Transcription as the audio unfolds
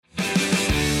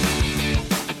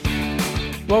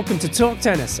Welcome to Talk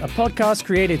Tennis, a podcast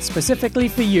created specifically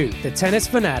for you, the tennis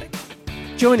fanatic.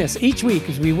 Join us each week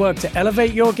as we work to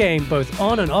elevate your game both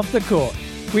on and off the court.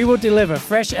 We will deliver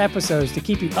fresh episodes to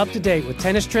keep you up to date with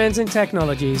tennis trends and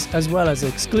technologies, as well as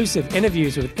exclusive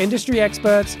interviews with industry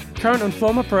experts, current and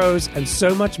former pros, and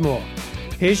so much more.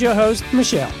 Here's your host,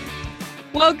 Michelle.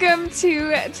 Welcome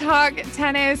to Talk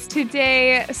Tennis.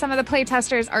 Today, some of the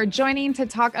playtesters are joining to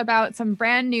talk about some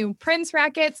brand new Prince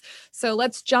rackets. So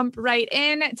let's jump right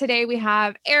in. Today, we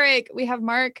have Eric, we have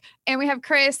Mark, and we have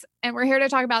Chris, and we're here to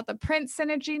talk about the Prince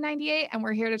Synergy 98, and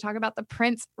we're here to talk about the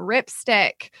Prince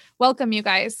Ripstick. Welcome, you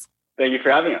guys. Thank you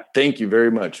for having us. Thank you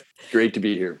very much. Great to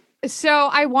be here. So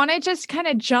I want to just kind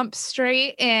of jump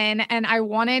straight in, and I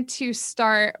wanted to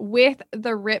start with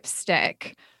the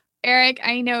Ripstick. Eric,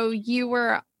 I know you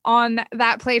were on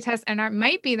that playtest and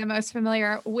might be the most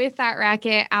familiar with that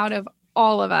racket out of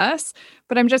all of us,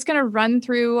 but I'm just going to run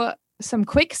through some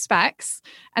quick specs.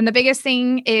 And the biggest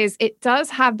thing is it does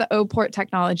have the O-port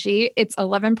technology. It's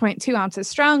 11.2 ounces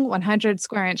strung, 100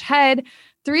 square inch head,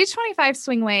 325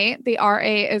 swing weight. The RA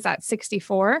is at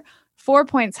 64, 4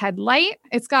 points head light.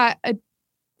 It's got a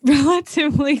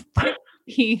relatively thick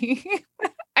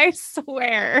I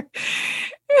swear.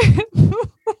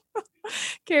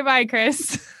 Okay, bye,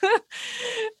 Chris.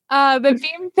 The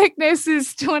beam thickness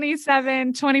is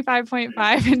 27,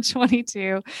 25.5, and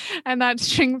 22. And that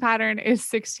string pattern is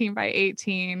 16 by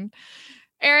 18.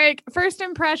 Eric, first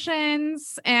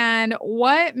impressions and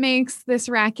what makes this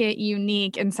racket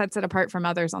unique and sets it apart from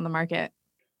others on the market?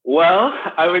 Well,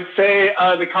 I would say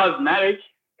the cosmetic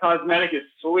is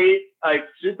sweet, like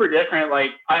super different.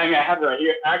 Like, I have it right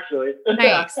here, actually.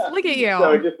 Nice. Look at you.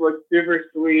 So it just looks super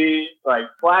sweet, like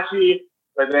flashy,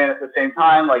 but then at the same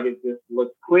time, like it just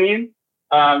looks clean.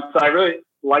 So I really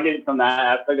like it from that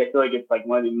aspect. I feel like it's like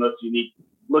one of the most unique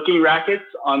looking rackets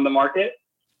on the market.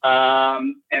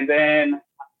 And then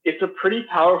it's a pretty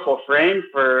powerful frame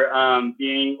for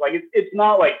being like, it's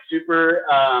not like super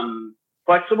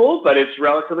flexible, but it's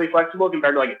relatively flexible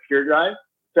compared to like a pure drive.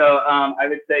 So I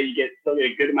would say you still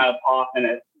get a good amount of pop and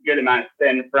a good amount of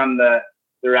spin from the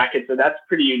racket. So that's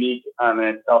pretty unique in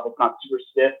itself. It's not super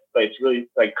stiff, but it's really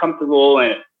like comfortable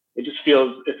and it just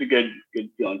feels, it's a good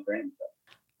feeling frame. So.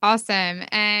 Awesome.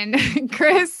 And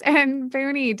Chris and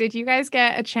Booney, did you guys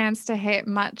get a chance to hit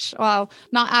much? Well,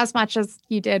 not as much as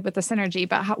you did with the Synergy,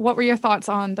 but what were your thoughts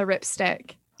on the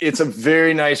Ripstick? It's a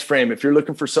very nice frame. If you're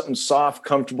looking for something soft,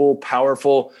 comfortable,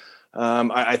 powerful,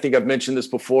 I think I've mentioned this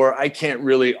before. I can't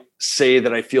really say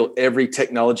that I feel every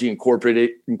technology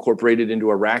incorporated into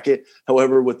a racket.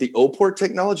 However, with the O-port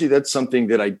technology, that's something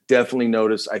that I definitely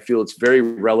notice. I feel it's very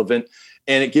relevant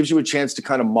and it gives you a chance to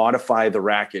kind of modify the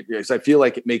racket because I feel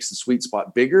like it makes the sweet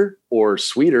spot bigger or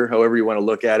sweeter, however you want to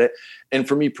look at it. And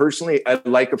for me personally, I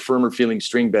like a firmer feeling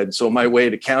string bed. So my way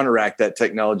to counteract that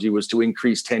technology was to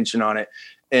increase tension on it.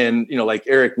 And, like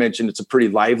Eric mentioned, it's a pretty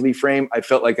lively frame. I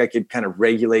felt like I could kind of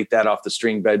regulate that off the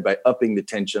string bed by upping the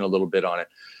tension a little bit on it.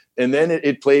 And then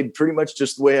it played pretty much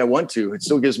just the way I want to. It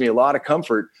still gives me a lot of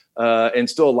comfort and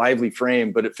still a lively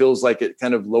frame, but it feels like it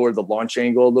kind of lowered the launch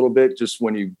angle a little bit. Just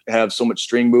when you have so much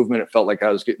string movement, it felt like I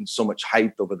was getting so much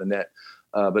height over the net.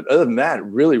 But other than that,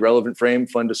 really relevant frame,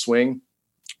 fun to swing.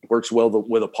 Works well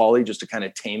with a poly just to kind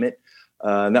of tame it.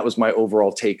 And that was my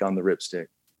overall take on the Ripstick.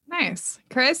 Nice.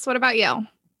 Chris, what about you?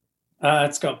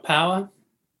 It's got power,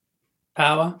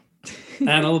 and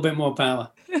a little bit more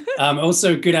power.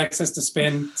 Also, good access to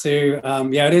spin too.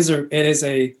 It is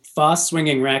a fast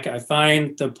swinging racket. I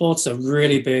find the ports are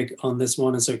really big on this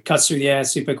one, and so it cuts through the air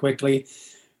super quickly,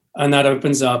 and that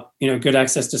opens up good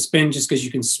access to spin just because you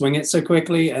can swing it so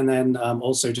quickly, and then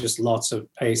also just lots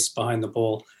of pace behind the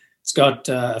ball. It's got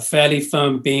a fairly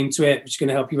firm beam to it, which is going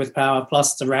to help you with power,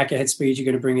 plus the racket head speed you're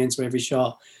going to bring into every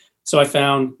shot. So I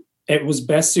found it was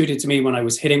best suited to me when I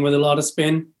was hitting with a lot of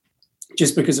spin,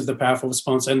 just because of the powerful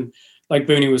response. And like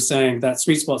Booney was saying, that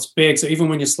sweet spot's big. So even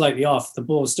when you're slightly off, the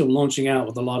ball is still launching out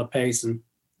with a lot of pace. And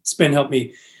spin helped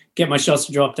me get my shots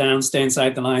to drop down, stay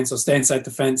inside the lines, or stay inside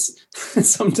the fence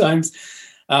sometimes.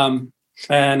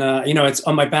 It's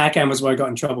on my backhand was where I got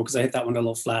in trouble because I hit that one a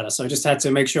little flatter. So I just had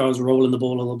to make sure I was rolling the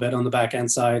ball a little bit on the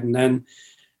backhand side. And then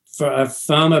for a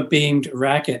firmer beamed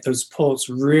racket, those ports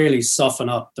really soften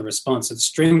up the response. So the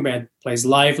string bed plays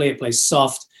lively, it plays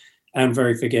soft and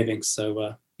very forgiving.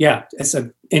 So, it's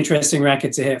an interesting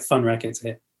racket to hit, fun racket to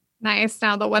hit. Nice.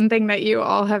 Now, the one thing that you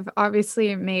all have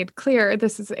obviously made clear,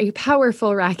 this is a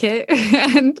powerful racket.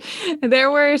 And there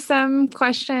were some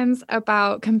questions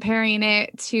about comparing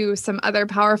it to some other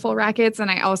powerful rackets.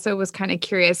 And I also was kind of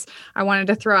curious. I wanted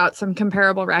to throw out some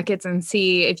comparable rackets and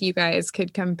see if you guys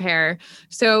could compare.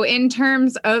 So in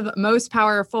terms of most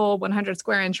powerful 100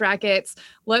 square inch rackets,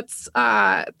 let's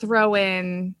throw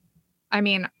in,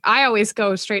 I always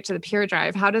go straight to the Pure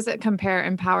Drive. How does it compare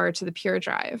in power to the Pure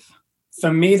Drive?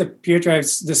 For me, the Pure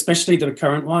Drives, especially the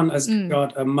current one, has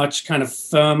got a much kind of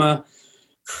firmer.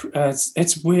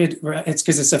 It's weird. It's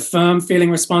because it's a firm feeling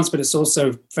response, but it's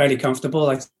also fairly comfortable.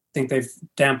 I think they've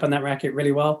dampened that racket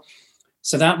really well.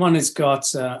 So that one has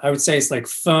got, I would say it's like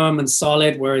firm and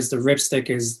solid, whereas the Ripstick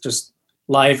is just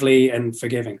lively and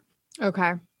forgiving.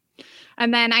 Okay.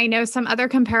 And then I know some other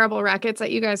comparable rackets that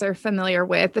you guys are familiar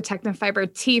with. The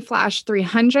Technofiber T-Flash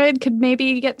 300 could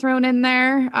maybe get thrown in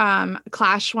there.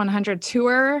 Clash 100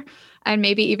 Tour, and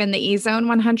maybe even the E-Zone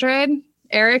 100.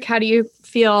 Eric, how do you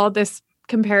feel this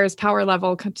compares power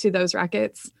level to those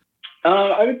rackets?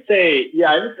 I would say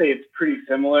it's pretty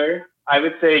similar. I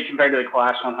would say compared to the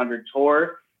Clash 100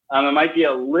 Tour, it might be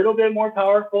a little bit more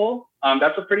powerful.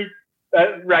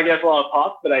 That racket has a lot of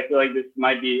pop, but I feel like this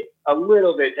might be a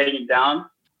little bit taken down.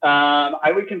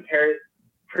 I would compare it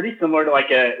pretty similar to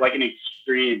like an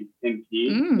Extreme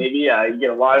MP. Maybe you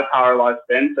get a lot of power, a lot of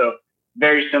spin, so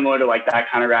very similar to like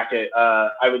that kind of racket.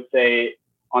 I would say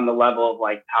on the level of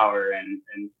like power and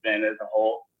spin as a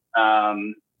whole.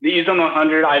 The E-Zone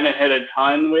 100 I haven't hit a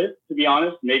ton with, to be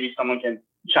honest. Maybe someone can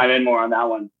chime in more on that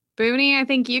one. Booney, I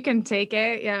think you can take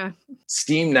it. Yeah.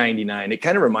 Steam 99. It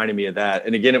kind of reminded me of that.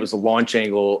 And again, it was the launch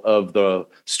angle of the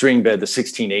string bed, the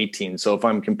 1618. So if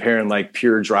I'm comparing like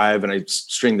Pure Drive and I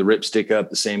string the Ripstick up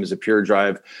the same as a Pure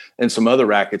Drive and some other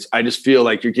rackets, I just feel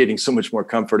like you're getting so much more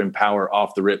comfort and power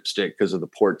off the Ripstick because of the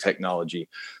port technology.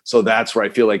 So that's where I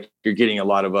feel like you're getting a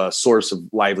lot of a source of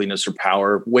liveliness or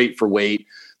power, weight for weight.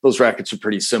 Those rackets are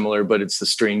pretty similar, but it's the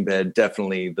string bed,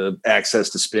 definitely the access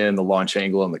to spin, the launch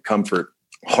angle, and the comfort.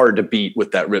 Hard to beat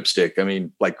with that Ripstick. I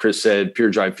mean, like Chris said, Pure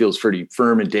Drive feels pretty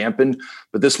firm and dampened,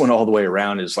 but this one all the way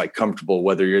around is like comfortable,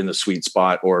 whether you're in the sweet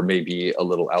spot or maybe a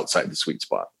little outside the sweet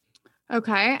spot.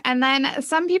 Okay. And then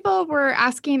some people were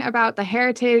asking about the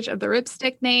heritage of the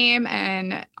Ripstick name.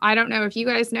 And I don't know if you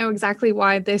guys know exactly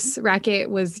why this racket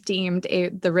was deemed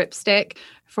the Ripstick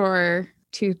for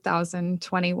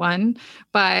 2021,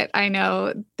 but I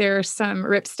know there's some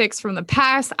Ripsticks from the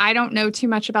past. I don't know too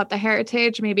much about the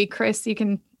heritage. Maybe Chris, you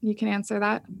can answer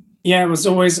that. Yeah, it was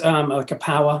always like a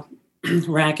power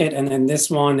racket, and then this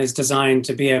one is designed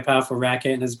to be a powerful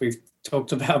racket. And as we've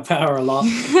talked about power a lot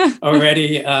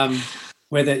already,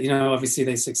 with it, obviously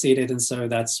they succeeded, and so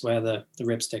that's where the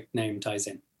Ripstick name ties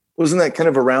in. Wasn't that kind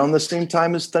of around the same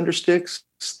time as Thundersticks,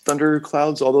 Thunder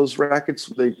Clouds, all those rackets?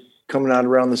 They coming out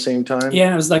around the same time?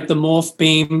 Yeah, it was like the morph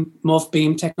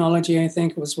beam technology, I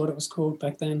think was what it was called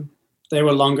back then. They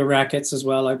were longer rackets as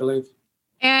well, I believe.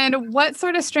 And what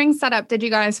sort of string setup did you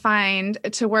guys find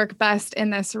to work best in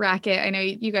this racket? I know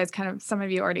you guys some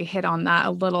of you already hit on that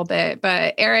a little bit,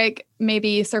 but Eric,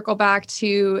 maybe circle back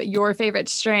to your favorite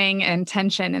string and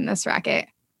tension in this racket.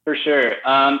 For sure.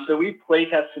 So we play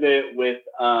tested it with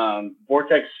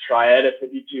Vortex Triad at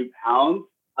 52 pounds.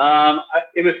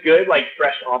 It was good, like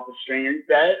fresh off the stringer.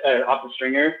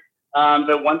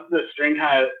 But once the string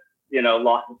had,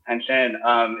 lost its tension,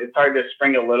 it started to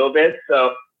spring a little bit.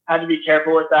 So had to be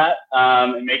careful with that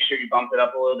and make sure you bump it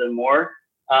up a little bit more.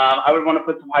 I would want to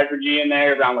put some Hyper G in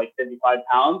there around like 55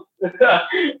 pounds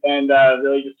and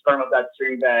really just firm up that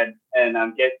string bed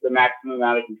and get the maximum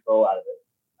amount of control out of it.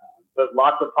 But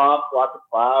lots of pops, lots of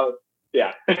clouds.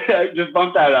 Yeah, just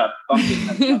bump that up. Bump the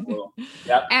tension up a little.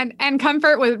 Yeah. And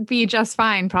comfort would be just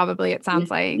fine, probably, it sounds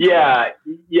like.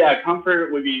 Yeah,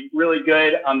 comfort would be really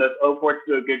good. The O ports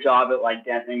do a good job at like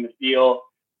dampening the feel,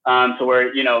 so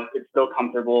where it's still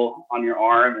comfortable on your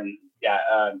arm, and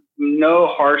no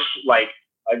harsh like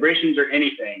vibrations or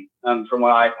anything from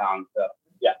what I found. So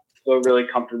so really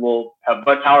comfortable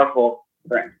but powerful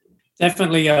string.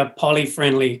 Definitely a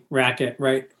poly-friendly racket,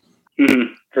 right?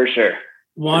 For sure.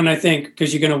 One, I think,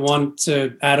 because you're going to want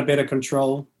to add a bit of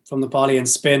control from the poly and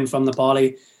spin from the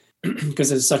poly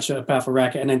because it's such a powerful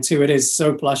racket. And then two, it is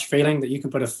so plush feeling that you can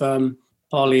put a firm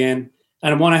poly in.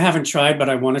 And one I haven't tried, but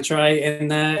I want to try in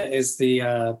there is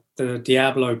the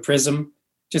Diablo Prism,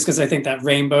 just because I think that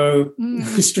rainbow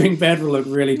string bed will look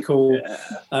really cool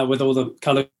with all the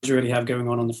colors you already have going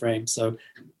on the frame. So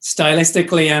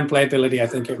stylistically and playability, I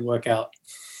think it would work out.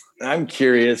 I'm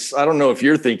curious. I don't know if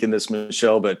you're thinking this,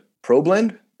 Michelle, but Pro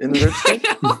Blend in the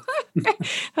Ripstick?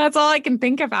 That's all I can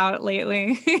think about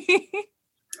lately.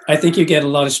 I think you get a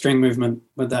lot of string movement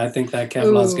with that. I think that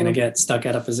Kevlar is going to Ooh. get stuck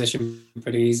out of position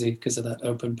pretty easy because of that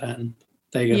open pattern.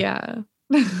 There you go. Yeah.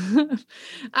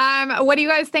 What do you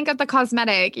guys think of the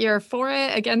cosmetic? You're for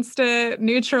it, against it,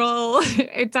 neutral?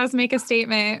 It does make a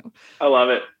statement. I love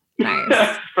it.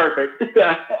 Nice. Perfect.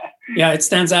 Yeah, it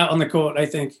stands out on the court, I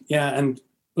think. Yeah, and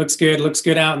looks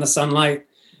good out in the sunlight.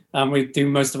 We do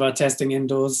most of our testing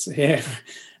indoors here.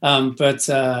 But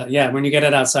when you get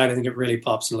it outside, I think it really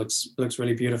pops and looks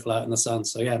really beautiful out in the sun.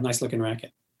 So yeah, nice looking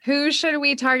racket. Who should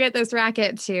we target this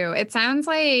racket to? It sounds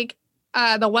like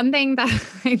the one thing that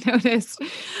I noticed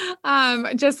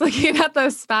just looking at the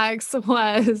specs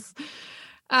was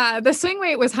the swing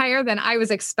weight was higher than I was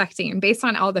expecting based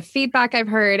on all the feedback I've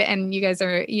heard. And you guys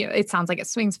are, it sounds like it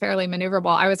swings fairly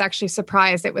maneuverable. I was actually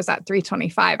surprised it was at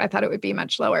 325. I thought it would be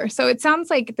much lower. So it sounds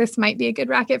like this might be a good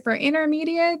racket for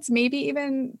intermediates, maybe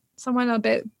even someone a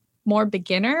bit more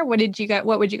beginner. What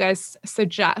would you guys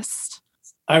suggest?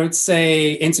 I would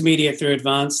say intermediate through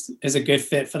advanced is a good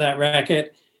fit for that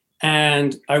racket.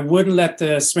 And I wouldn't let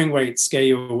the swing weight scare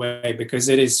you away because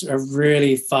it is a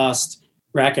really fast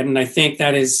racket. And I think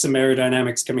that is some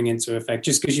aerodynamics coming into effect.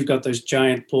 Just because you've got those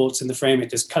giant ports in the frame, it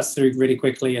just cuts through really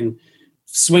quickly, and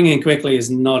swinging quickly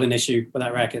is not an issue with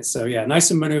that racket. So yeah,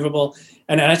 nice and maneuverable.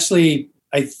 And actually,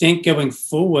 I think going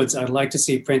forwards, I'd like to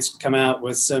see Prince come out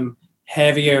with some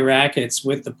heavier rackets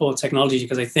with the port technology,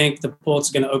 because I think the ports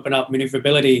are going to open up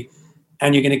maneuverability,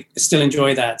 and you're going to still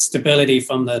enjoy that stability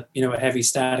from the, a heavy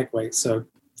static weight. So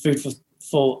food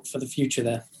for the future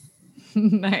there.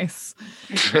 Nice.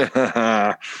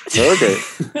 Okay.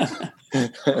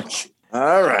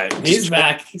 All right. He's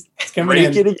back. He's coming Break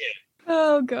in. it again.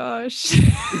 Oh gosh.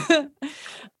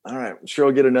 All right. I'm sure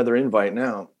I'll get another invite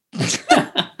now.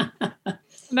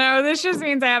 No, this just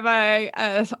means I have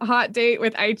a hot date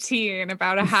with IT in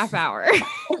about a half hour.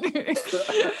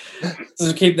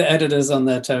 So keep the editors on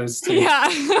their toes too. Yeah.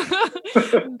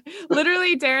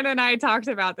 Literally, Darren and I talked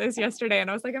about this yesterday, and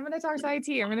I was like, I'm going to talk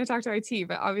to IT,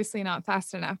 but obviously not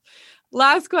fast enough.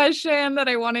 Last question that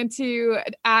I wanted to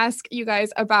ask you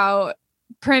guys about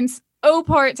Prince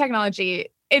O-Port technology.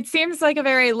 It seems like a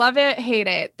very love it, hate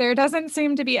it. There doesn't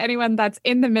seem to be anyone that's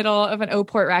in the middle of an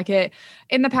O-Port racket.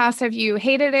 In the past, have you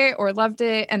hated it or loved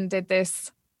it? And did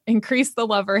this increase the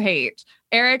love or hate?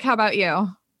 Eric, how about you?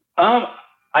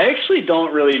 I actually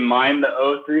don't really mind the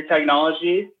O3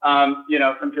 technology. Some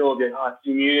people get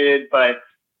too muted, but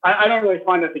I don't really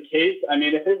find that the case. I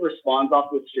mean, if it responds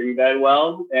off the string bed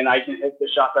well, and I can hit the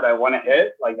shot that I want to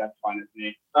hit, like, that's fine with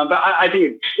me. But I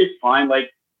think it's fine.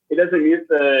 Like, it doesn't mute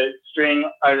the string,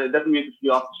 or it doesn't mute the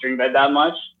feel off the string bed that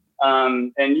much.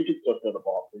 And you can still feel the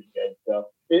ball pretty good. So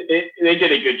they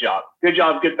did a good job. Good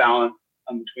balance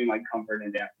between like comfort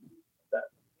and damping.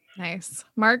 Nice.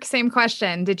 Mark, same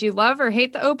question. Did you love or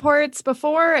hate the O-Ports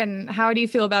before? And how do you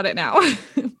feel about it now?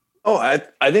 Oh,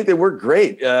 I think they work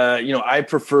great. I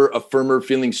prefer a firmer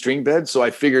feeling string bed. So I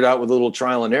figured out with a little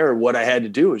trial and error, what I had to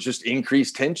do is just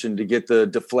increase tension to get the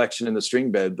deflection in the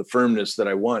string bed, the firmness that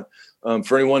I want.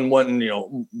 For anyone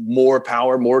wanting, more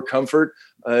power, more comfort,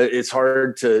 it's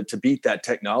hard to beat that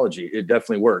technology. It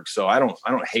definitely works. So I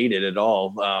don't hate it at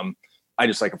all. I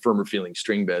just like a firmer feeling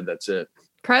string bed. That's it.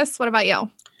 Chris, what about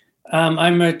you?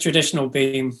 I'm a traditional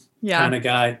beam kind of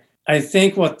guy. I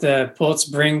think what the ports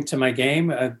bring to my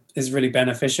game is really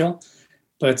beneficial,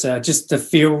 but just the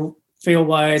feel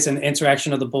wise and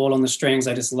interaction of the ball on the strings,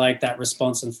 I just like that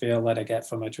response and feel that I get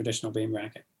from a traditional beam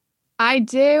racket. I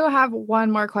do have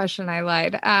one more question. I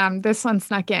lied. This one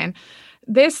snuck in.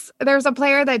 There's a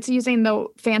player that's using the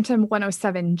Phantom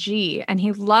 107G, and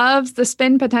he loves the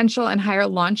spin potential and higher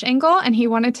launch angle, and he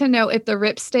wanted to know if the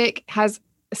Ripstick has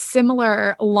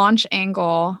similar launch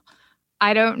angle.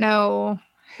 I don't know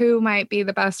who might be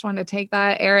the best one to take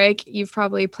that. Eric, you've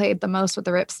probably played the most with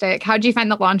the Ripstick. How do you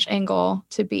find the launch angle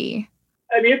to be?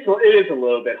 I mean, it is a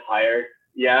little bit higher.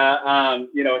 Yeah.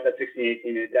 With that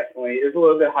 1618, it definitely is a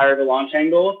little bit higher of a launch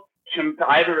angle.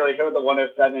 I haven't really hit with the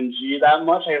 107G that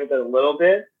much. I hit with it a little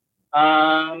bit.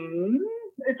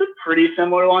 It's a pretty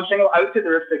similar launch angle. I would say the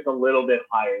Ripstick's a little bit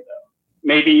higher though.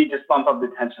 Maybe just bump up the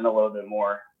tension a little bit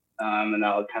more. And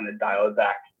that'll kind of dial it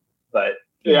back. But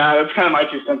yeah, that's kind of my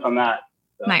 2 cents on that.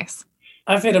 So. Nice.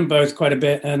 I've hit them both quite a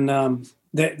bit, and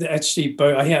they're actually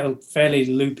both. I hit a fairly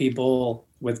loopy ball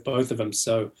with both of them.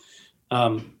 So,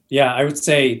 I would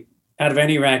say out of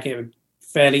any racket,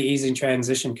 fairly easy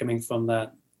transition coming from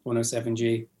that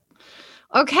 107G.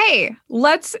 Okay,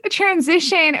 let's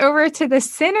transition over to the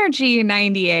Synergy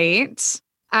 98.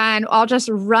 And I'll just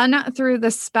run through the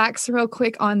specs real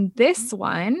quick on this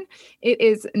one. It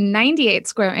is 98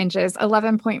 square inches,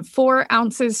 11.4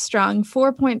 ounces strung,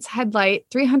 4 points headlight,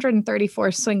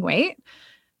 334 swing weight.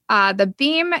 The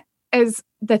beam is,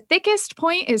 the thickest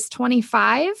point is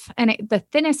 25 and the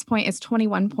thinnest point is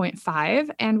 21.5.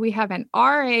 And we have an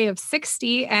RA of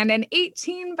 60 and an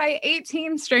 18 by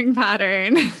 18 string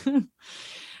pattern.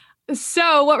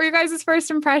 So what were your guys'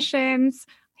 first impressions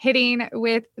hitting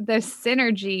with the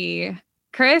Synergy?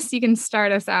 Chris, you can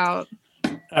start us out.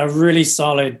 A really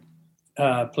solid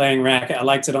playing racket. I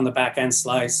liked it on the back end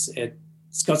slice.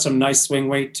 It's got some nice swing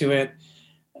weight to it,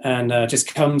 and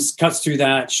just cuts through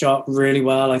that shot really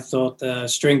well. I thought the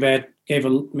string bed gave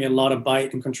me a lot of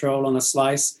bite and control on the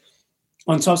slice.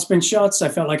 On topspin shots, I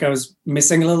felt like I was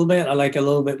missing a little bit. I like a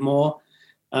little bit more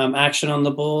action on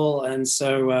the ball, and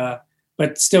so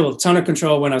but still a ton of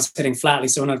control when I was hitting flatly.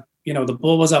 So when the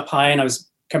ball was up high and I was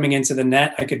coming into the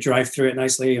net, I could drive through it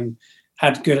nicely and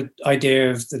had a good idea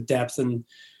of the depth and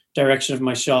direction of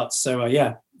my shots. So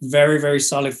very, very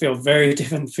solid feel, very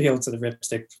different feel to the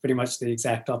Ripstick. Pretty much the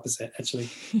exact opposite, actually.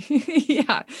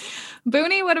 Yeah.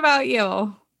 Booney, what about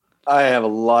you? I have a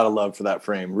lot of love for that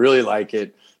frame. Really like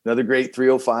it. Another great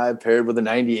 305 paired with a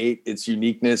 98. Its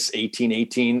uniqueness,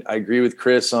 1818. I agree with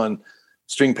Chris on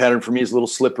string pattern. For me is a little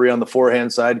slippery on the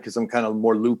forehand side because I'm kind of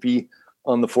more loopy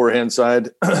on the forehand side.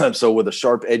 So with a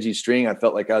sharp, edgy string, I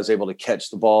felt like I was able to catch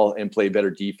the ball and play better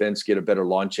defense, get a better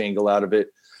launch angle out of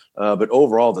it. But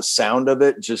overall, the sound of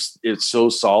it, it's so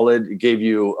solid. It gave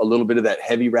you a little bit of that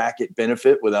heavy racket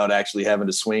benefit without actually having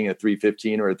to swing a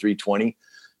 315 or a 320.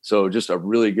 So just a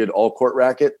really good all-court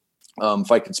racket.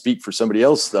 If I could speak for somebody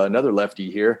else, another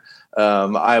lefty here,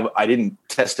 I didn't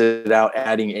test it out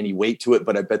adding any weight to it,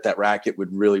 but I bet that racket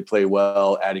would really play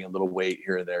well adding a little weight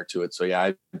here and there to it. So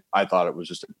yeah, I thought it was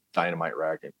just a dynamite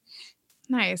racket.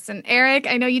 Nice. And Eric,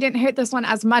 I know you didn't hit this one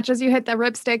as much as you hit the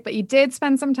Ripstick, but you did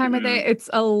spend some time with it. It's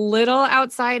a little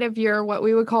outside of your, what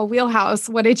we would call wheelhouse.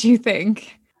 What did you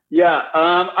think? Yeah,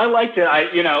 I liked it.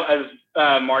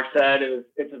 As Mark said,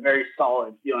 it's a very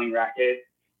solid feeling racket.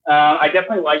 I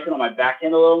definitely liked it on my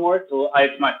backhand a little more. So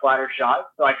it's my flatter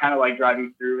shot. So I kind of like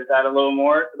driving through with that a little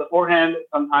more. The forehand,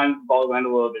 sometimes the ball went a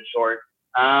little bit short.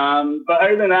 But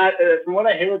other than that, from what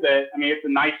I hear with it, I mean, it's a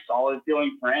nice, solid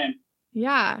feeling frame.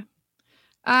 Yeah.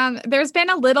 There's been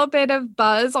a little bit of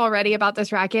buzz already about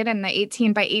this racket, and the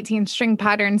 18 by 18 string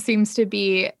pattern seems to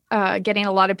be getting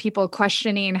a lot of people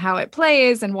questioning how it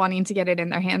plays and wanting to get it in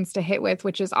their hands to hit with,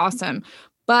 which is awesome.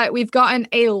 But we've gotten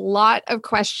a lot of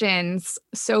questions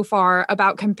so far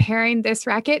about comparing this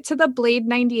racket to the Blade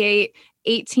 98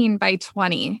 18 by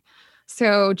 20.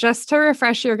 So just to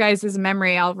refresh your guys'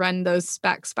 memory, I'll run those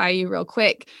specs by you real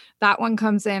quick. That one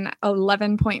comes in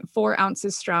 11.4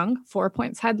 ounces strung, 4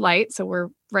 points headlight. So we're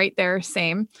right there,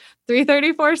 same.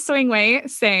 334 swing weight,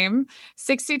 same.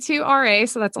 62 RA,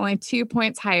 so that's only 2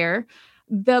 points higher.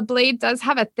 The blade does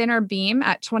have a thinner beam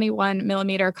at 21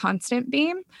 millimeter constant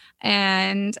beam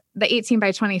and the 18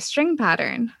 by 20 string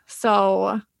pattern.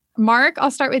 So Mark,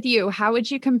 I'll start with you. How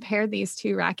would you compare these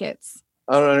two rackets?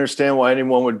 I don't understand why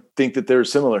anyone would think that they're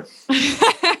similar.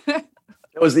 That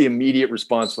was the immediate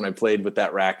response when I played with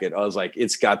that racket. I was like,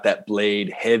 it's got that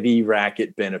blade heavy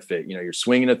racket benefit. You know, you're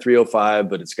swinging a 305,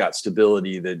 but it's got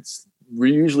stability that's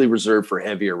usually reserved for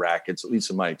heavier rackets, at least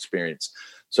in my experience.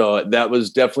 So that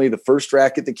was definitely the first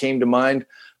racket that came to mind.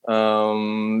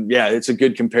 Yeah, it's a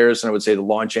good comparison. I would say the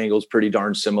launch angle is pretty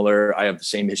darn similar. I have the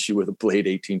same issue with a Blade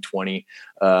 1820.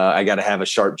 I got to have a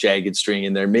sharp, jagged string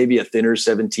in there, maybe a thinner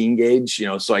 17 gauge, you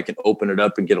know, so I can open it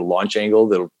up and get a launch angle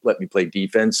that'll let me play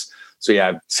defense. So yeah,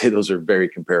 I'd say those are very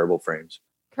comparable frames.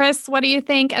 Chris, what do you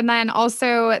think? And then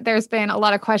also there's been a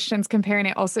lot of questions comparing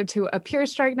it also to a Pure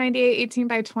Strike 98 18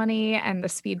 by 20 and the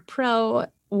Speed Pro.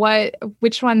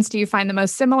 Which ones do you find the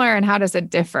most similar and how does it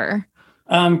differ?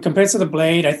 Compared to the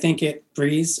Blade, I think it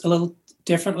breathes a little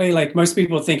differently. Like most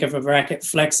people think of a racket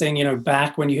flexing, you know,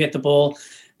 back when you hit the ball,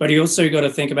 but you also got to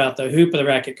think about the hoop of the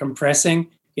racket compressing,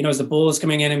 you know, as the ball is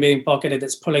coming in and being pocketed,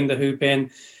 it's pulling the hoop in.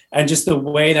 And just the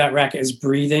way that racket is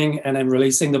breathing and then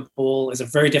releasing the ball is a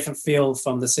very different feel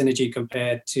from the Synergy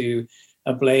compared to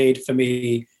a Blade for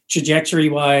me.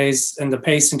 Trajectory-wise and the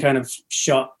pace and kind of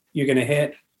shot you're going to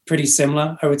hit, pretty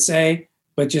similar, I would say.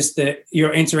 But just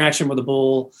your interaction with the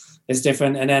ball is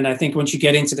different. And then I think once you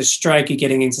get into the strike, you're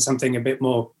getting into something a bit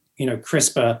more, you know,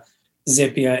 crisper,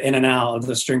 zippier, in and out of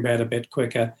the string bed a bit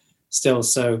quicker still.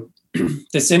 So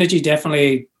the Synergy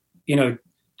definitely, you know,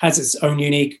 has its own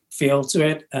unique feel to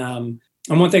it. And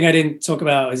one thing I didn't talk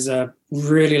about is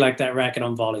really like that racket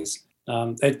on volleys.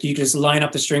 That you just line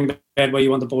up the string bed where you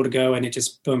want the ball to go, and it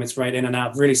just boom, it's right in and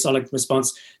out. Really solid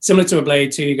response, similar to a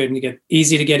blade too. You get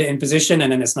easy to get it in position,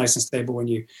 and then it's nice and stable when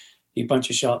you bunch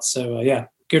your shots. So yeah,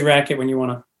 good racket when you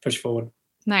want to push forward.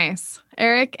 Nice.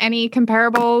 Eric, any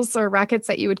comparables or rackets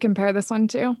that you would compare this one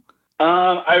to?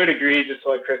 I would agree, just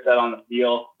what Chris said on the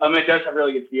feel. It does have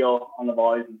really good feel on the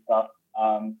volleys and stuff.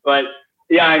 But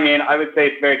yeah, I mean, I would say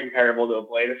it's very comparable to a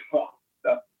blade as well.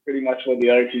 So pretty much what the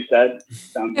other two said.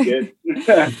 Sounds good.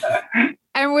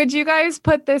 And would you guys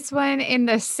put this one in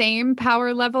the same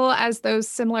power level as those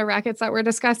similar rackets that we're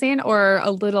discussing, or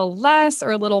a little less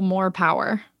or a little more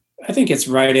power? I think it's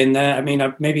right in there. I mean,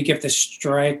 I'd maybe give the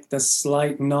strike the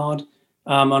slight nod,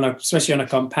 especially on a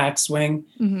compact swing.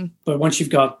 Mm-hmm. But once you've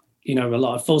got, a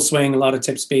lot of full swing, a lot of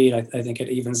tip speed, I think it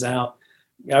evens out.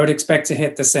 I would expect to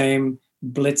hit the same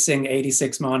blitzing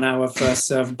 86 mile an hour first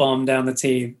serve bomb down the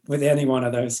tee with any one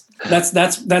of those.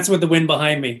 That's with the wind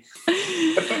behind me.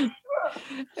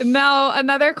 Now,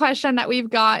 another question that we've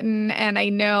gotten, and I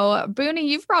know, Booney,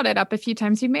 you've brought it up a few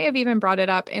times. You may have even brought it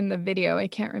up in the video. I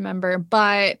can't remember.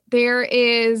 But there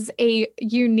is a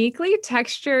uniquely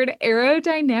textured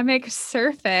aerodynamic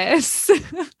surface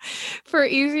for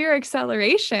easier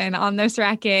acceleration on this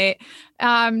racket.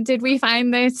 Did we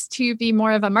find this to be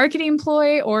more of a marketing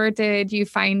ploy, or did you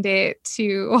find it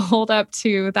to hold up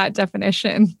to that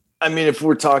definition? I mean, if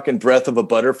we're talking breath of a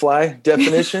butterfly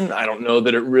definition, I don't know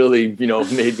that it really,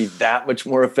 made me that much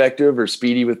more effective or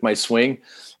speedy with my swing.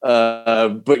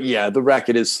 But yeah, the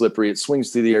racket is slippery. It swings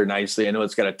through the air nicely. I know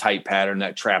it's got a tight pattern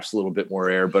that traps a little bit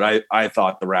more air, but I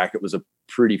thought the racket was a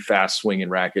pretty fast swinging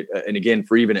racket. And again,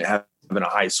 for even it having a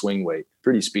high swing weight,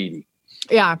 pretty speedy.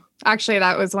 Yeah, actually,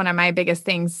 that was one of my biggest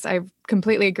things. I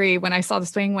completely agree. When I saw the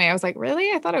swing weight, I was like,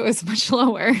 really? I thought it was much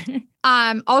lower.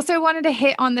 Also wanted to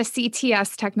hit on the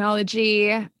CTS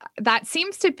technology. That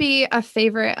seems to be a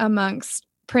favorite amongst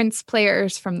Prince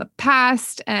players from the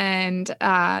past. And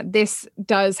this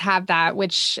does have that,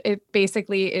 which it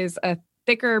basically is a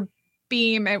thicker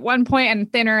beam at one point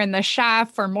and thinner in the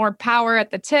shaft for more power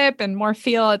at the tip and more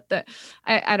feel at the,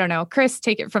 I don't know. Chris,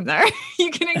 take it from there.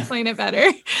 You can explain it better.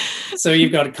 So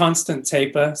you've got a constant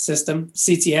taper system.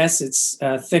 CTS,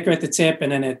 it's thicker at the tip,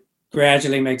 and then it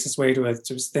gradually makes its way to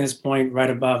its thinnest point right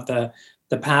above the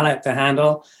pallet, the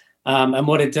handle. And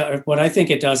what I think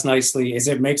it does nicely is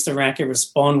it makes the racket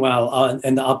respond well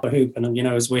in the upper hoop. And,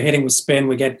 as we're hitting with spin,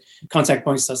 we get contact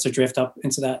point starts to drift up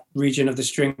into that region of the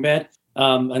string bed.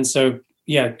 And so,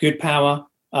 yeah, good power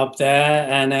up there.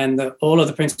 And then all of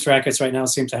the Prince rackets right now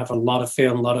seem to have a lot of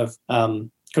feel and a lot of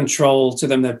control to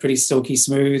them. They're pretty silky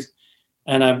smooth.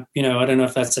 And, I don't know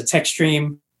if that's a tech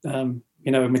stream,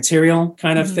 material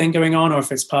kind of thing going on, or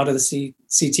if it's part of the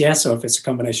CTS, or if it's a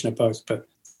combination of both, but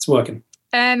it's working.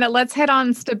 And let's hit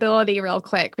on stability real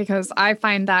quick, because I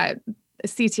find that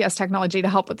CTS technology to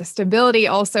help with the stability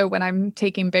also when I'm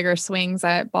taking bigger swings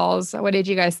at balls. What did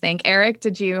you guys think? Eric,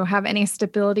 did you have any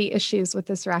stability issues with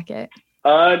this racket?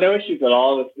 No issues at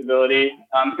all with stability.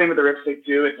 Same with the Ripstick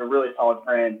too. It's a really solid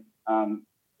frame.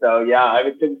 So yeah, I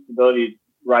would say the stability is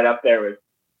right up there with,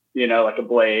 like a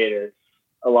blade or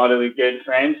a lot of the good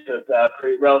frames. So it's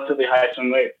pretty relatively high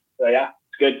swing weight. So yeah,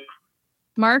 it's good.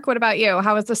 Mark, what about you?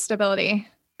 How was the stability?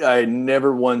 I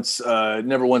never once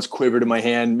quivered in my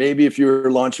hand. Maybe if you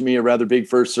were launching me a rather big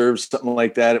first serve, something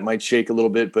like that, it might shake a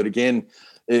little bit. But again,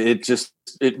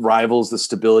 it rivals the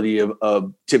stability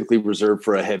of typically reserved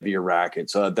for a heavier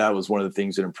racket. So that was one of the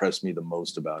things that impressed me the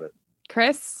most about it.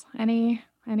 Chris, any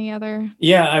other?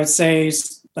 Yeah, I would say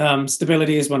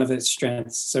stability is one of its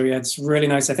strengths. So yeah, it's really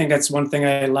nice. I think that's one thing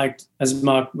I liked, as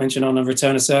Mark mentioned, on a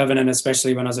return of serve, and then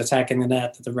especially when I was attacking the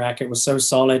net, that the racket was so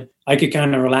solid. I could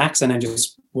kind of relax and then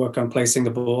just work on placing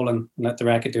the ball and let the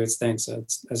racket do its thing. So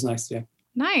it's nice, yeah.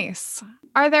 Nice.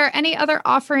 Are there any other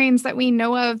offerings that we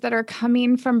know of that are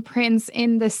coming from Prince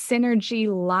in the Synergy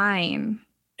line?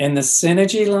 In the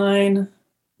Synergy line,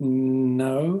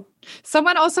 no.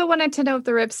 Someone also wanted to know if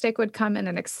the Ripstick would come in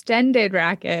an extended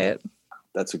racket.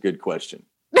 That's a good question.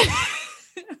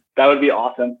 That would be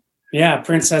awesome. Yeah,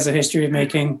 Prince has a history of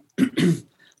making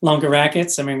longer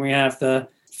rackets. I mean, we have the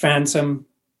Phantom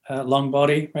long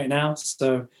body right now.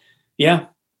 So, yeah,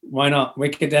 why not? We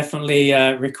could definitely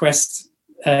request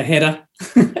a hitter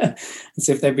and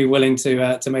see if they'd be willing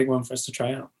to make one for us to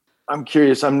try out. I'm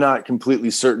curious. I'm not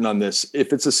completely certain on this.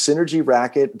 If it's a Synergy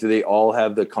racket, do they all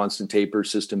have the constant taper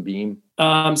system beam?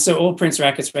 So all Prince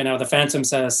rackets right now, the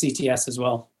Phantoms have CTS as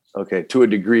well. Okay, to a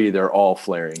degree, they're all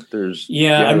flaring.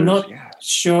 I'm not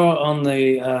sure on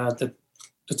the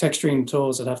Techstream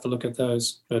tools. I'd have to look at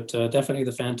those, but definitely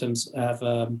the Phantoms have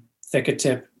thicker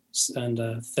tips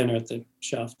and thinner at the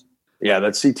shaft. Yeah,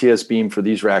 that CTS beam for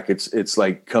these rackets, it's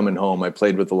like coming home. I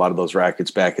played with a lot of those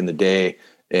rackets back in the day.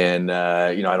 And,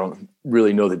 I don't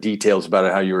really know the details about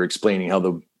it, how you were explaining how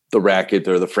the racket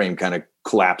or the frame kind of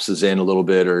collapses in a little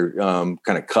bit or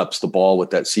kind of cups the ball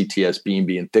with that CTS beam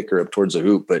being thicker up towards the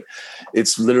hoop. But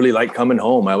it's literally like coming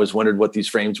home. I always wondered what these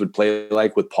frames would play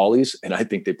like with polys, and I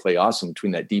think they play awesome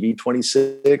between that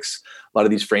DB26. A lot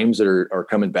of these frames that are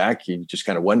coming back, you just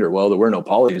kind of wonder, well, there were no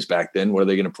polys back then. What are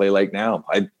they going to play like now?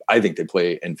 I think they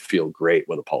play and feel great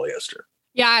with a polyester.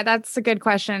 Yeah, that's a good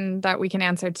question that we can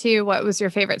answer too. What was your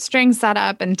favorite string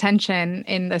setup and tension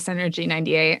in the Synergy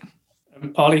 98?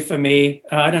 Poly for me,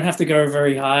 I don't have to go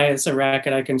very high. It's a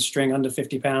racket I can string under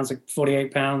 50 pounds, like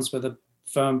 48 pounds with a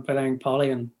firm playing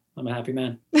poly, and I'm a happy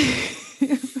man.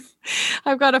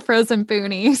 I've got a frozen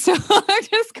boonie, so I'm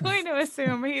just going to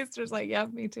assume he's just like, yeah,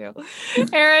 me too.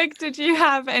 Eric, did you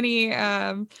have any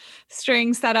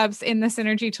string setups in the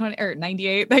Synergy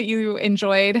 98 that you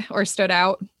enjoyed or stood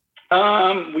out?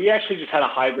 We actually just had a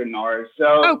hybrid in ours.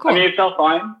 So, cool. I mean, it felt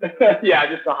fine. Yeah,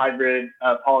 just a hybrid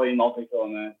poly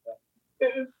multi-filament. So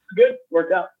it's good.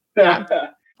 Worked out. Yeah.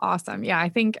 Awesome. Yeah, I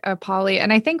think a poly,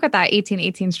 and I think with that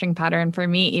 18-18 string pattern, for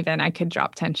me, even I could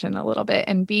drop tension a little bit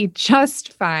and be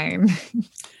just fine.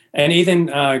 And even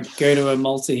go to a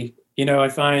multi. I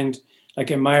find like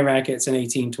in my racket, it's an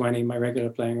 18-20, my regular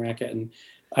playing racket, and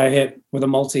I hit with a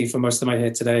multi for most of my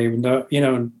hit today.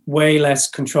 Way less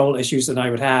control issues than I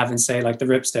would have in, say, like the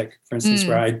Ripstick, for instance,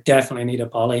 where I definitely need a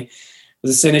poly.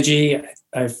 With the Synergy,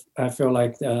 I feel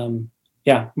like,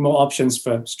 more options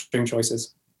for string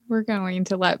choices. We're going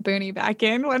to let Booney back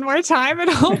in one more time and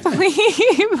hopefully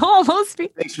almost be.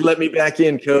 Thanks for letting me back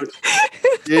in, Coach.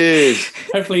 Jeez.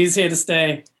 Hopefully he's here to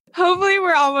stay. Hopefully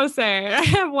we're almost there. I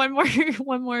have one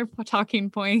more talking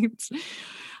point.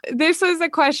 This was a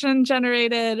question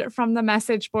generated from the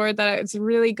message board that it's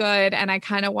really good. And I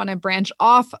kind of want to branch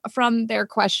off from their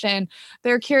question.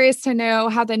 They're curious to know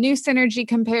how the new Synergy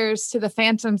compares to the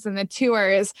Phantoms and the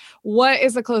Tours. What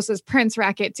is the closest Prince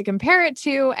racket to compare it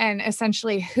to? And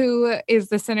essentially, who is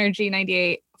the Synergy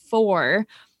 98 for?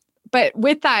 But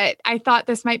with that, I thought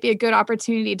this might be a good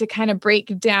opportunity to kind of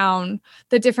break down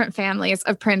the different families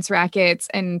of Prince rackets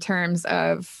in terms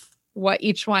of what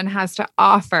each one has to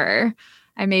offer.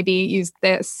 I maybe use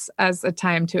this as a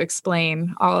time to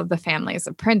explain all of the families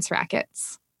of Prince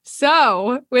rackets.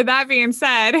 So with that being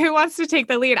said, who wants to take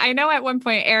the lead? I know at one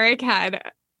point Eric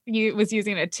was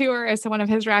using a Tour as one of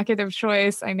his racket of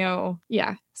choice. I know.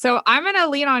 Yeah. So I'm going to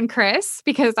lean on Chris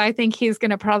because I think he's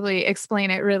going to probably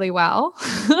explain it really well.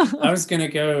 I was going to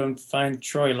go and find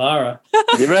Troy Lara.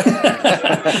 Yeah.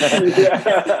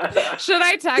 Should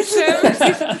I text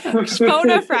him? Phone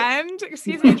a friend?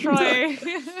 Excuse me, Troy.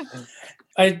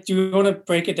 Do you want to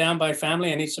break it down by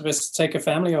family and each of us take a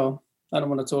family, or I don't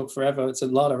want to talk forever. It's a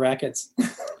lot of rackets.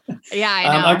 Yeah,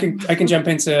 I know. I can jump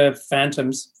into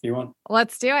Phantoms if you want.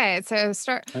 Let's do it. So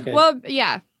start. Okay. Well,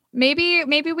 yeah. Maybe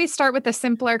we start with the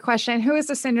simpler question. Who is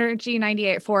the Synergy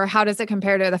 98 for? How does it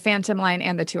compare to the Phantom line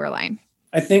and the Tour line?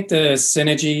 I think the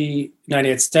Synergy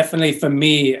 98 is definitely, for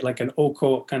me, like an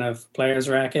all-court kind of player's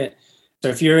racket. So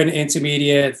if you're an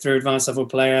intermediate through advanced level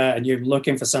player and you're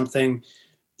looking for something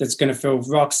that's going to feel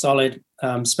rock solid,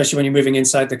 especially when you're moving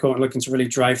inside the court and looking to really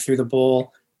drive through the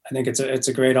ball, I think it's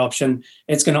a great option.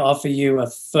 It's going to offer you a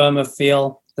firmer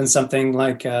feel than something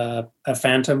like a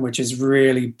Phantom, which is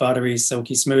really buttery,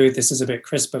 silky smooth. This is a bit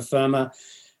crisper, firmer.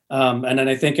 And then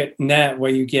I think at net,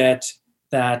 where you get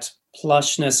that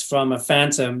plushness from a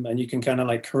Phantom and you can kind of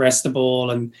like caress the ball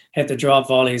and hit the drop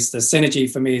volleys, the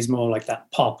Synergy for me is more like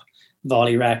that pop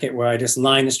volley racket where I just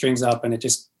line the strings up and it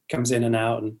just comes in and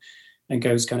out and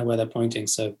goes kind of where they're pointing.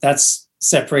 So that's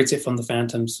separates it from the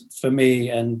Phantoms for me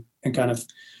and kind of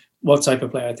what type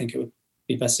of player I think it would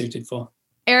be best suited for.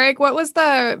 Eric, what was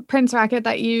the Prince racket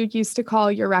that you used to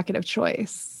call your racket of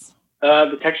choice?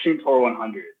 The Techstream Tour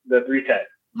 100, the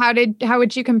 310. How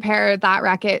would you compare that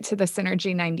racket to the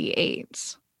Synergy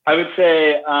 98? I would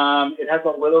say it has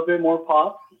a little bit more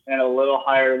pop and a little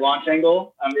higher launch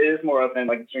angle. It is more open,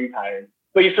 like a string pattern,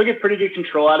 but you still get pretty good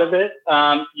control out of it.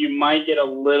 You might get a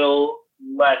little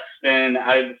less spin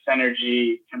out of the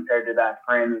Synergy compared to that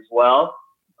frame as well,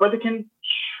 but the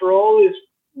control is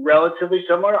relatively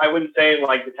similar. I wouldn't say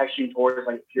like the Techstream Tour is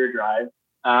like a pure drive.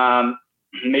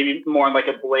 Maybe more like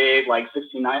a blade, like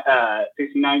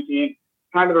 6019,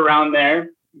 kind of around there.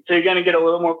 So you're going to get a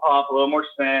little more pop, a little more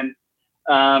spin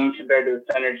compared to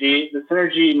the Synergy. The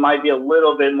Synergy might be a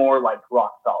little bit more like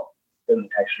rock solid than the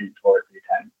Techstream Tour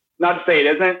 310. Not to say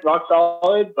it isn't rock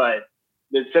solid, but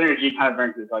the Synergy kind of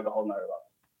brings it to like a whole nother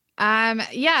level.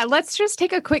 Yeah, let's just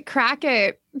take a quick crack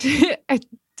at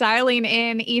dialing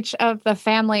in each of the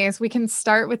families, we can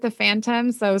start with the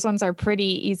Phantoms. Those ones are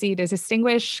pretty easy to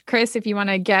distinguish. Chris, if you want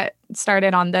to get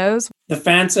started on those. The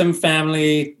Phantom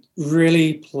family,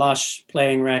 really plush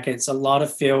playing rackets, a lot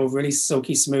of feel, really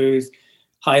silky smooth,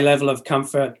 high level of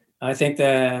comfort. I think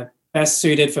they're best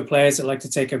suited for players that like to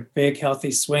take a big,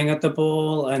 healthy swing at the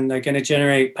ball, and they're going to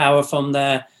generate power from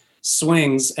their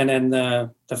swings. And then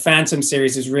the Phantom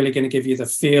series is really going to give you the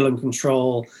feel and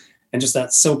control and just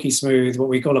that silky smooth, what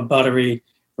we call a buttery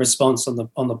response on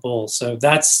the ball. So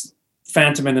that's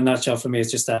Phantom in a nutshell for me,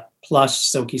 is just that plush,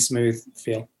 silky smooth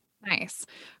feel. Nice.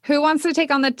 Who wants to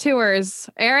take on the tours,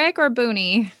 Eric or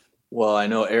Booney? Well, I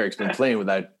know Eric's been playing with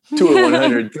that Tour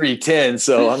 100 310,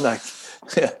 so I'm not.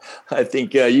 I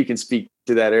think you can speak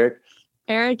to that, Eric.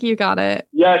 Eric, you got it.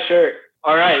 Yeah, sure.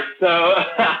 All right. So,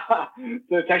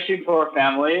 Section 4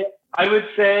 family. I would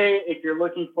say if you're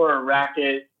looking for a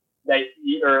racket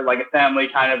or like a family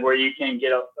kind of where you can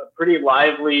get a pretty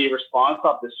lively response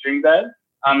off the string bed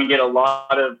and get a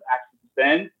lot of access to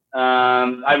spin,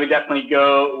 I would definitely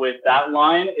go with that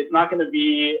line. It's not going to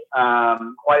be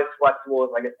quite as flexible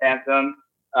as like a Phantom.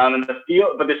 And the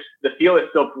feel is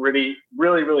still really,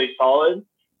 really solid.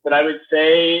 But I would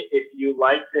say if you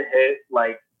like to hit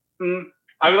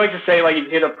I would like to say if you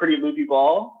hit a pretty loopy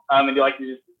ball and you like to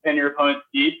just pin your opponent's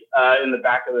deep in the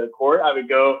back of the court, I would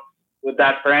go with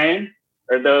that frame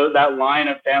or that line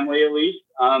of family at least.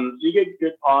 So you get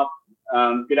good pop,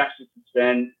 good access to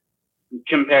spin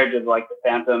compared to like the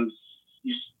Phantoms,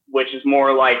 which is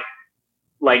more like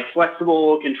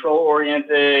flexible, control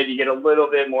oriented. You get a little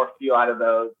bit more feel out of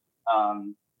those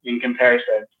in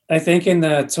comparison. I think in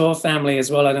the Tour family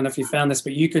as well, I don't know if you found this,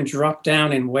 but you can drop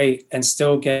down in weight and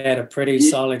still get a pretty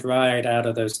solid ride out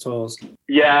of those tours.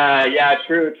 Yeah,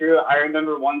 true. I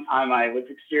remember one time I was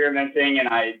experimenting and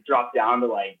I dropped down to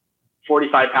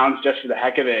 45 pounds just for the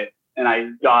heck of it. And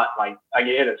I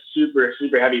hit a super,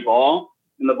 super heavy ball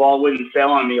and the ball wouldn't sail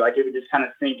on me. It would just kind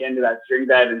of sink into that string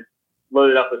bed and load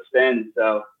it up with spin.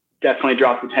 So definitely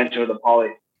drop the tension with the poly.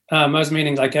 I was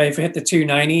meaning if I hit the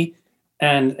 290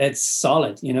 and it's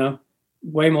solid,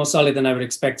 way more solid than I would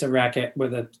expect a racket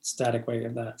with a static weight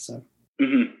of that. So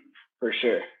for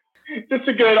sure. Just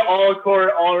a good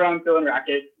all-court, all-around feeling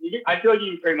racket. I feel like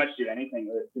you can pretty much do anything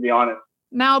with it, to be honest.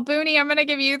 Now, Booney, I'm going to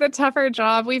give you the tougher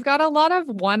job. We've got a lot of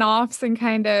one-offs and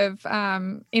kind of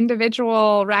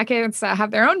individual rackets that have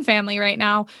their own family right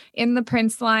now in the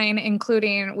Prince line,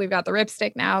 including we've got the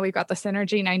Ripstick now, we've got the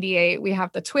Synergy 98, we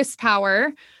have the Twist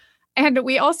Power, and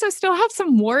we also still have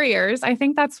some Warriors. I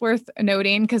think that's worth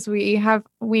noting because we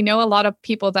know a lot of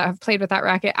people that have played with that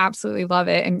racket absolutely love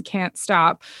it and can't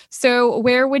stop. So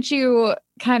where would you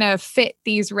kind of fit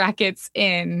these rackets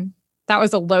in? That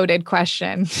was a loaded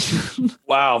question.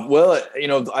 Wow. Well,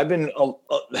 I've been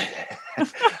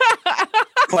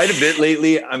quite a bit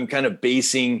lately. I'm kind of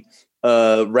basing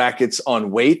rackets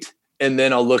on weight, and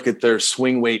then I'll look at their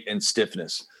swing weight and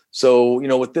stiffness. So,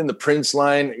 within the Prince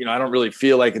line, I don't really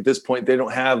feel like at this point they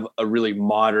don't have a really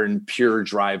modern, pure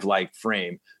drive-like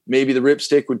frame. Maybe the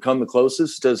Ripstick would come the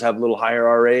closest. It does have a little higher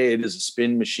RA. It is a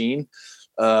spin machine.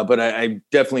 But I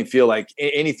definitely feel like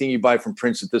anything you buy from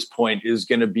Prince at this point is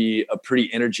going to be a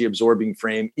pretty energy absorbing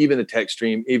frame, even the Tech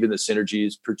Stream, even the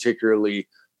Synergies, particularly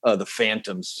the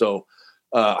Phantoms. So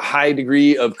high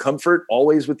degree of comfort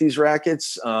always with these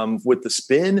rackets. With the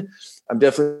spin, I'm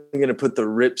definitely going to put the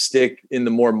Ripstick in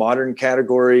the more modern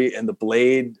category and the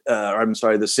Blade, the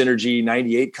Synergy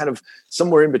 98 kind of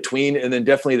somewhere in between. And then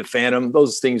definitely the Phantom.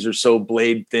 Those things are so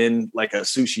blade thin, like a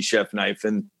sushi chef knife.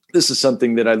 And this is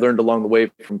something that I learned along the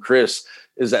way from Chris,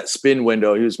 is that spin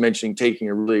window. He was mentioning taking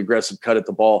a really aggressive cut at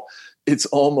the ball. It's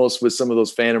almost, with some of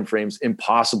those Phantom frames,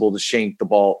 impossible to shank the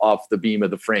ball off the beam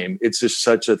of the frame. It's just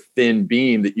such a thin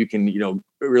beam that you can,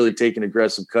 really take an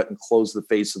aggressive cut and close the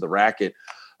face of the racket.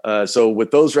 So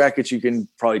with those rackets, you can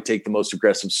probably take the most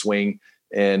aggressive swing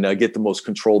and get the most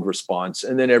controlled response.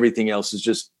 And then everything else is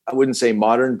just, I wouldn't say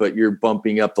modern, but you're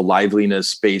bumping up the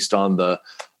liveliness based on the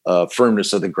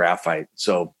firmness of the graphite.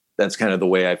 So that's kind of the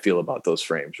way I feel about those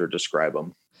frames, or describe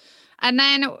them. And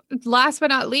then last but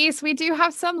not least, we do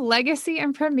have some Legacy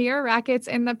and Premier rackets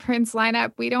in the Prince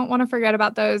lineup. We don't want to forget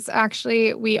about those.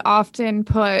 Actually, we often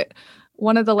put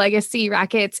one of the Legacy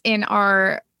rackets in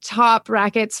our top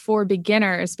rackets for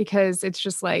beginners because it's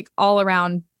just all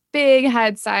around big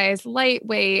head size,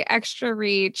 lightweight, extra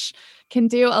reach, can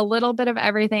do a little bit of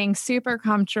everything, super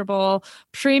comfortable,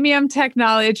 premium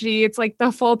technology. It's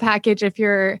the full package if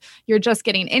you're just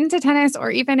getting into tennis, or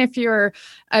even if you're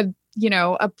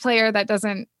a player that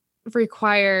doesn't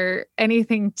require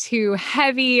anything too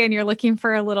heavy and you're looking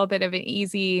for a little bit of an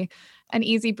easy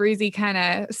breezy kind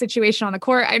of situation on the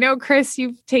court. I know, Chris,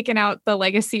 you've taken out the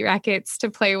Legacy rackets to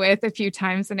play with a few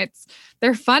times, and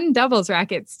they're fun doubles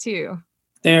rackets too.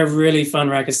 They're really fun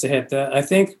rackets to hit. I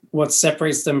think what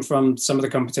separates them from some of the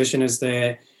competition is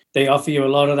they offer you a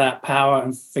lot of that power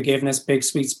and forgiveness, big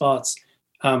sweet spots,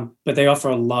 but they offer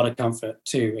a lot of comfort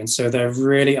too. And so they're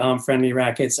really arm-friendly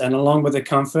rackets. And along with the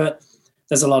comfort,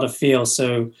 there's a lot of feel.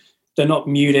 So they're not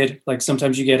muted. Like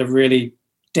sometimes you get a really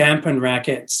dampened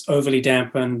racket, it's overly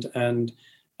dampened, and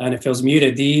it feels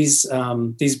muted. These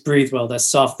breathe well. They're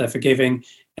soft, they're forgiving,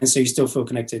 and so you still feel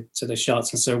connected to the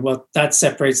shots. And so what that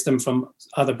separates them from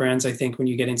other brands, I think, when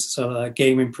you get into sort of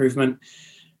game improvement.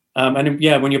 And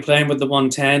yeah, when you're playing with the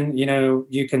 110,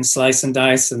 you can slice and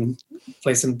dice and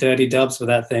play some dirty dubs with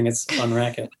that thing. It's a fun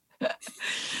racket.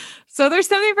 So there's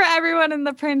something for everyone in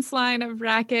the Prince line of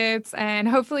rackets, and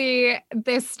hopefully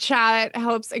this chat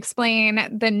helps explain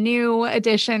the new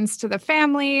additions to the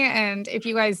family. And if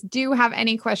you guys do have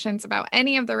any questions about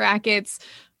any of the rackets,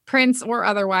 Prince or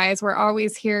otherwise, we're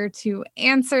always here to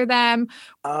answer them.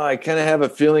 I kind of have a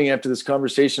feeling after this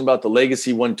conversation about the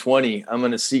Legacy 120, I'm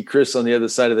going to see Chris on the other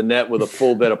side of the net with a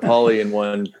full bed of poly in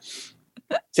one,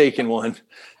 taking one.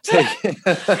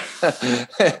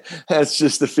 That's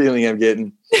just the feeling I'm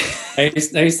getting. I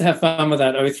used to have fun with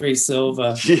that 03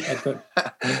 silver. Yeah. I put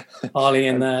poly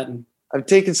in that. And I've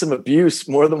taken some abuse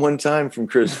more than one time from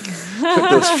Chris with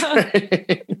those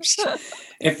frames.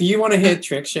 If you want to hit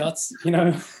trick shots,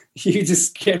 you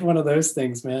just get one of those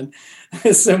things, man.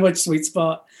 There's so much sweet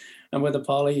spot. And with a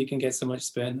poly, you can get so much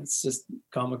spin. It's just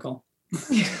comical.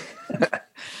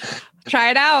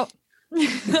 Try it out.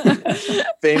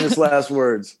 Famous last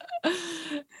words.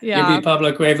 Yeah. You'll be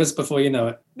Pablo Cuevas before you know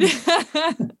it.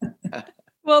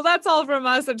 Well, that's all from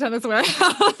us at Tennis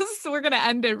Warehouse. We're going to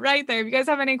end it right there. If you guys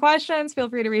have any questions, feel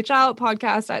free to reach out.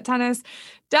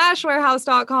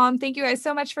 podcast@tennis-warehouse.com. Thank you guys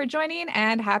so much for joining,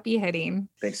 and happy hitting.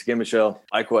 Thanks again, Michelle.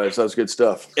 Likewise, that was good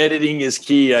stuff. Editing is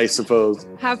key, I suppose.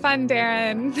 Have fun,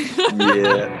 Darren.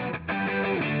 Yeah.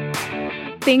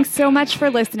 Thanks so much for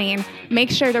listening.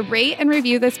 Make sure to rate and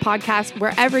review this podcast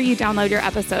wherever you download your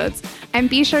episodes. And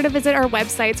be sure to visit our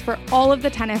websites for all of the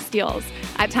tennis deals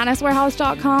at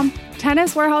tenniswarehouse.com,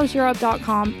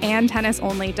 tenniswarehouseeurope.com, and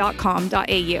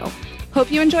tennisonly.com.au.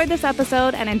 Hope you enjoyed this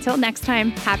episode, and until next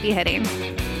time, happy hitting.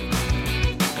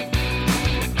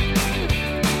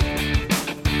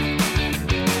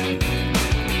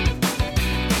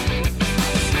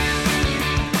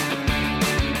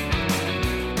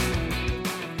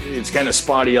 It's kind of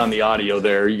spotty on the audio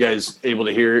there. You guys able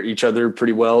to hear each other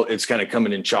pretty well? It's kind of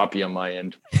coming in choppy on my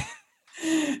end.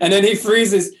 And then he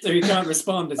freezes so he can't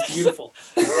respond. It's beautiful.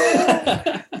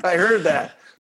 I heard that.